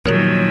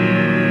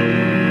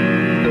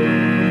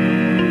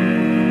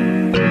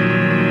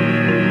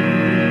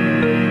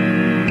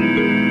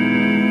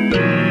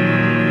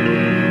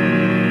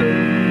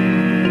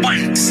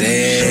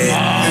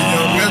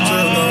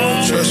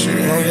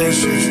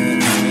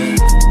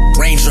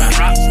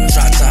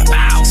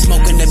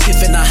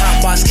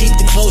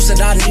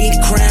closet, I need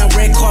a crown.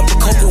 Red carpet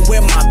coating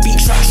where my beat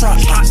trap.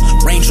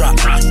 Raindrop,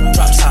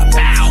 drop top.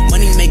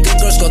 Money make good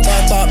girls go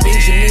thought.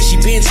 Benjamin, she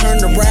been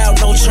turned around,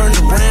 no turned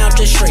around.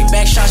 Just straight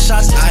back shots.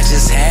 I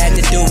just had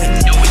to do it.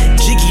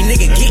 Jiggy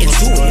nigga getting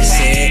to it.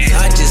 Said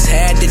I just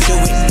had to do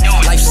it.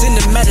 Life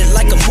cinematic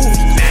like a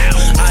movie.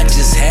 I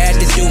just had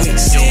to do it.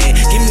 Said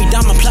give me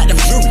diamond platinum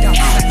jewelry.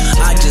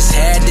 I just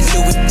had to do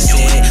it.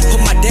 Said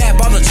put my dad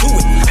bother to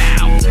it.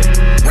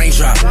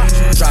 Raindrop,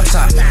 drop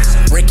top.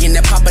 Breaking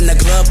and popping the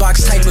glove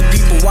box type of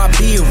people I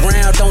be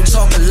around. Don't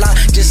talk a lot,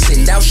 just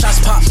send out shots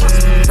pop.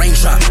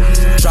 Raindrop,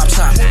 drop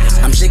top.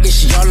 I'm jigging,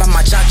 she all on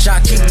my jock.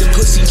 Keep the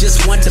pussy,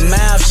 just want the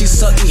mouth. She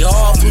suck me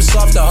hard from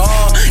soft to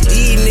hard.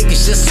 These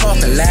niggas just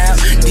talking loud.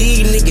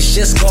 These niggas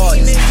just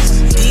guarding.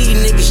 These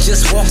niggas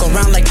just walk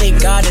around like they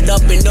got it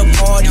up in the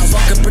party.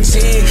 Fucking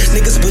pretend.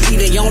 Niggas believe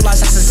they own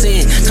lies, that's a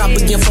sin.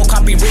 Copy info,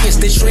 copy riggins,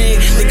 the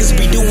trend. Niggas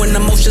be doing the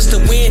most just to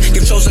win.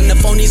 Give chosen the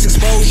phonies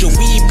exposure.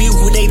 We be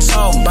who they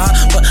talk about,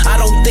 but I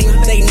don't think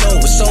they know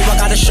it, so I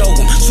gotta show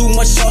them. Too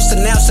much sauce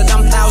and now said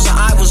I'm 1,000.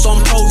 I was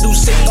on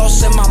produce, sick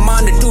thoughts in my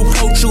mind to do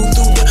protrude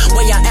through the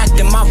way I act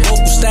in my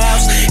vocal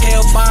styles.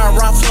 Hellfire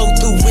I flow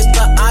through with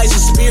the eyes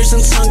of spears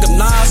and tongue of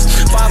knives.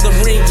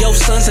 Fathering your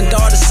sons and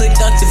daughters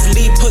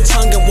seductively, put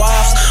tongue in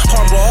wives.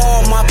 Harbor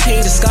all my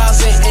pain,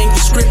 disguise and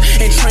angry script,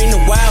 and train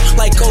the wild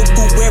like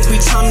Goku. Every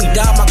time he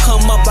die, I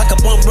come up like a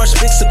bum rush,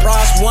 big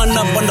surprise. One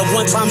up on the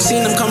one time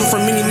seen him coming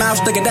from many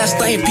mouths, thinking that's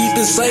thing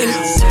peeping Satan.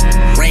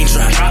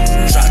 Raindrop,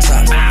 drop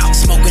top.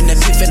 Smoking the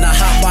piff in the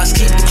hot box,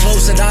 keep the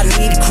clothes that I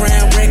need a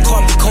crown. Red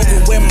carpet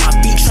coating where my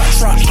beat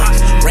trap.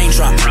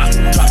 Raindrop,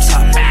 drop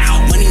top.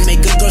 Money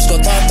make good girls go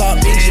thought.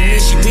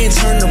 Benjamin, she been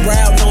turned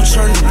around, don't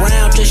turn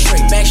around. Just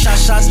straight back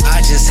shots.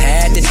 I just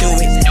had to do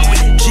it.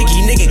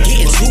 Jiggy nigga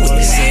getting to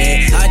it.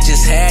 Said I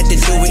just had to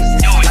do it.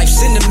 Life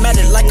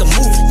cinematic like a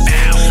movie.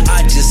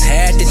 I just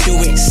had to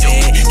do it.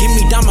 Said give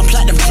me diamond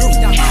platinum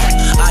jewelry.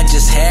 I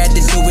just had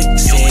to do it.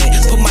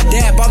 Said put my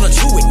dad bother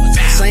to it.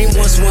 Same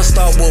ones once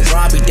thought would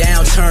rob me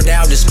down, turned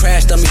out just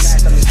crash dummies.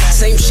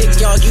 Same shit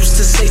y'all used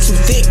to say too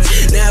thick.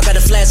 Now I got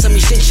a flat tummy,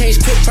 shit change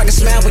quick. Try to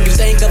smile when you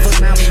think of it.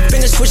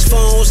 Been to switch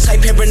phones,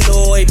 type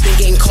paranoid. Been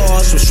getting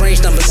calls from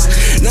strange numbers.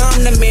 Now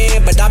I'm the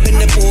man, but I've been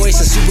the boy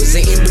since you was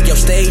in embryo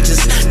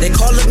stages. They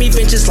calling me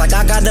vengeance like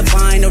I got a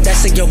vine. Oh,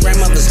 that's in your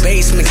grandmother's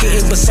basement.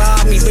 Getting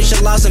beside me,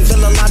 visualizing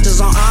villa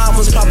lodges on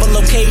islands. Proper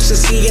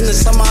locations, skiing the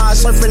summer, I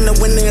surfing the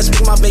winter and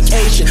spend my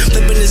vacation.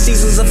 Flipping the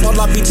seasons of all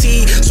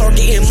RBT. Start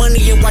getting money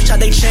and watch how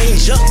they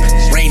change up.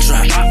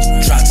 Raindrop,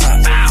 drop top.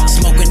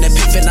 Smoking the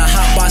piff in the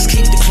hot box,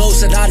 keep the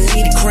clothes that I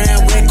need a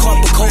crown. Red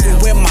carpet coating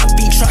where my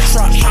beat trap.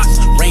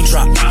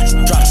 Raindrop,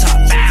 drop top.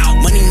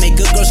 Money make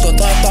good girls go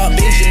thought.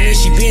 Benjamin,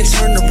 she been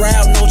turned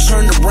around, no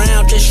turned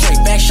around. Just straight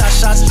back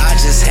shots. I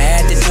just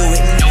had to do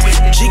it.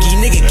 Jiggy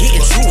nigga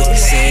getting to it.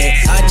 Said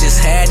I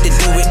just had to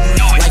do it.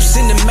 Life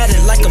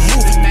cinematic like a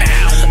movie.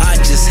 I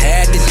just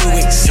had to do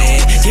it.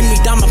 Said give me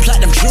diamond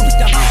platinum jewelry.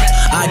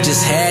 I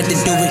just had to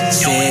do it.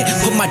 Said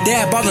put my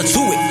dad bother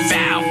to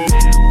it.